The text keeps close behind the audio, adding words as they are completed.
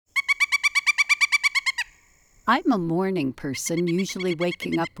I'm a morning person, usually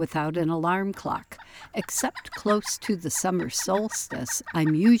waking up without an alarm clock. Except close to the summer solstice,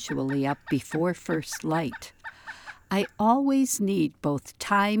 I'm usually up before first light. I always need both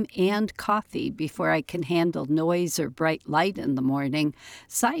time and coffee before I can handle noise or bright light in the morning.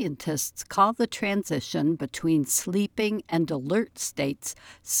 Scientists call the transition between sleeping and alert states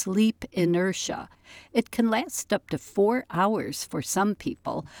sleep inertia. It can last up to 4 hours for some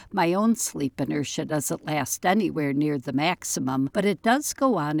people. My own sleep inertia doesn't last anywhere near the maximum, but it does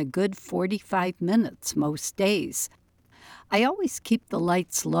go on a good 45 minutes most days. I always keep the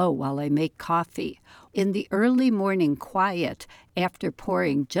lights low while I make coffee. In the early morning quiet, after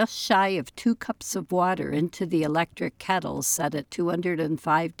pouring just shy of 2 cups of water into the electric kettle set at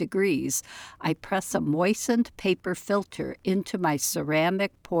 205 degrees, I press a moistened paper filter into my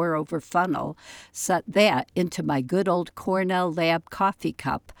ceramic pour-over funnel, set that into my good old Cornell Lab coffee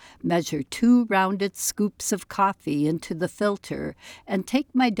cup, measure 2 rounded scoops of coffee into the filter, and take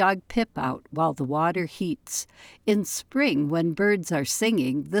my dog Pip out while the water heats. In spring, when birds are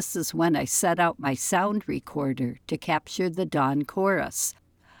singing, this is when I set out my sound recorder to capture the dawn chorus.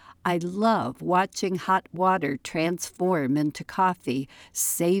 I love watching hot water transform into coffee,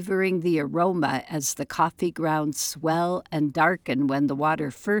 savoring the aroma as the coffee grounds swell and darken when the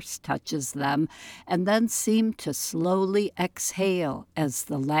water first touches them, and then seem to slowly exhale as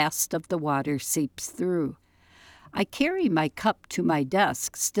the last of the water seeps through. I carry my cup to my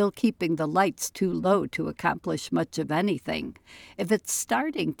desk, still keeping the lights too low to accomplish much of anything. If it's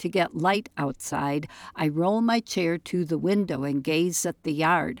starting to get light outside, I roll my chair to the window and gaze at the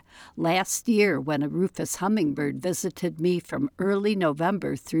yard. Last year, when a rufous hummingbird visited me from early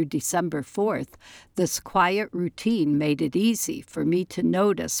November through December 4th, this quiet routine made it easy for me to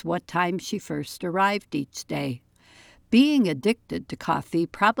notice what time she first arrived each day. Being addicted to coffee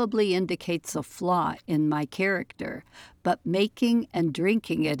probably indicates a flaw in my character, but making and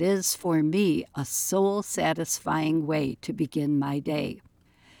drinking it is, for me, a soul-satisfying way to begin my day.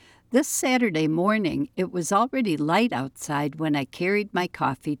 This Saturday morning, it was already light outside when I carried my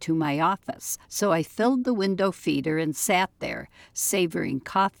coffee to my office, so I filled the window feeder and sat there, savoring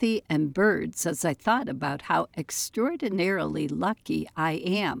coffee and birds as I thought about how extraordinarily lucky I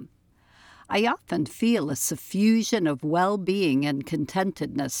am. I often feel a suffusion of well-being and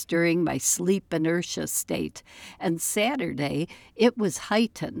contentedness during my sleep inertia state, and Saturday it was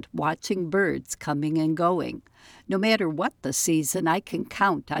heightened watching birds coming and going. No matter what the season, I can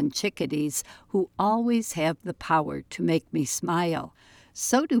count on chickadees who always have the power to make me smile.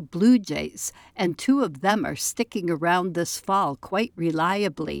 So do blue jays, and 2 of them are sticking around this fall quite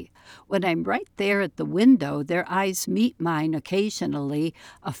reliably. When I'm right there at the window, their eyes meet mine occasionally,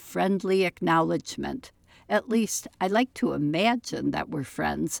 a friendly acknowledgement. At least, I like to imagine that we're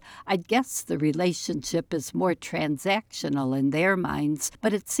friends. I'd guess the relationship is more transactional in their minds,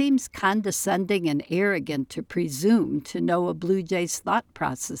 but it seems condescending and arrogant to presume to know a blue jay's thought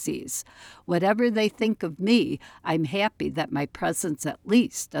processes. Whatever they think of me, I'm happy that my presence at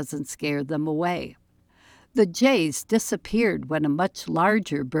least doesn't scare them away. The jays disappeared when a much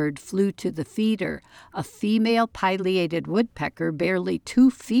larger bird flew to the feeder, a female pileated woodpecker barely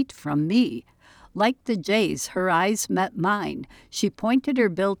 2 feet from me. Like the jays, her eyes met mine. She pointed her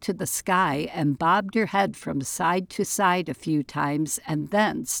bill to the sky and bobbed her head from side to side a few times and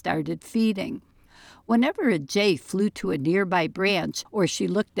then started feeding. Whenever a jay flew to a nearby branch or she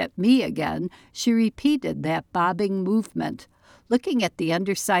looked at me again, she repeated that bobbing movement. Looking at the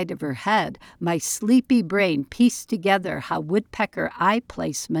underside of her head, my sleepy brain pieced together how woodpecker eye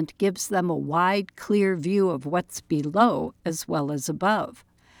placement gives them a wide, clear view of what's below as well as above.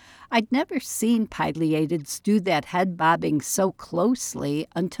 I'd never seen pileateds do that head bobbing so closely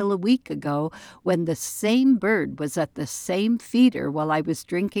until a week ago when the same bird was at the same feeder while I was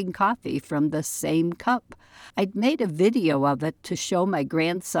drinking coffee from the same cup. I'd made a video of it to show my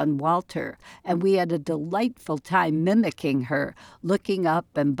grandson Walter, and we had a delightful time mimicking her, looking up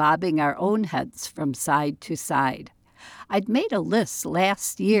and bobbing our own heads from side to side. I'd made a list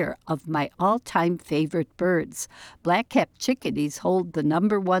last year of my all-time favorite birds. Black-capped chickadees hold the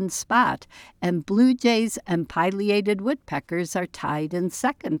 #1 spot, and blue jays and pileated woodpeckers are tied in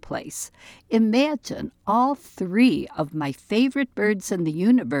second place. Imagine all 3 of my favorite birds in the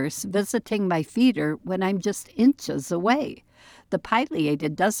universe visiting my feeder when I'm just inches away. The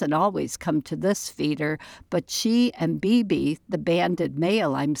pileated doesn't always come to this feeder, but she and BB, the banded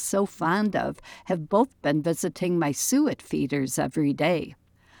male I'm so fond of, have both been visiting my suet feeders every day.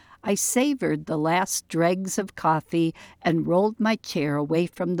 I savored the last dregs of coffee and rolled my chair away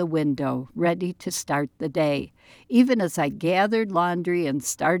from the window, ready to start the day. Even as I gathered laundry and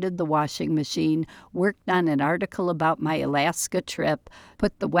started the washing machine, worked on an article about my Alaska trip,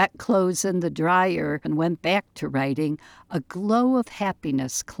 put the wet clothes in the dryer, and went back to writing, a glow of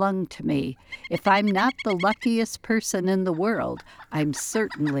happiness clung to me. If I'm not the luckiest person in the world, I'm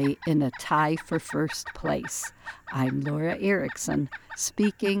certainly in a tie for first place. I'm Laura Erickson,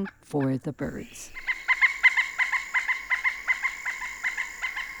 speaking for the birds.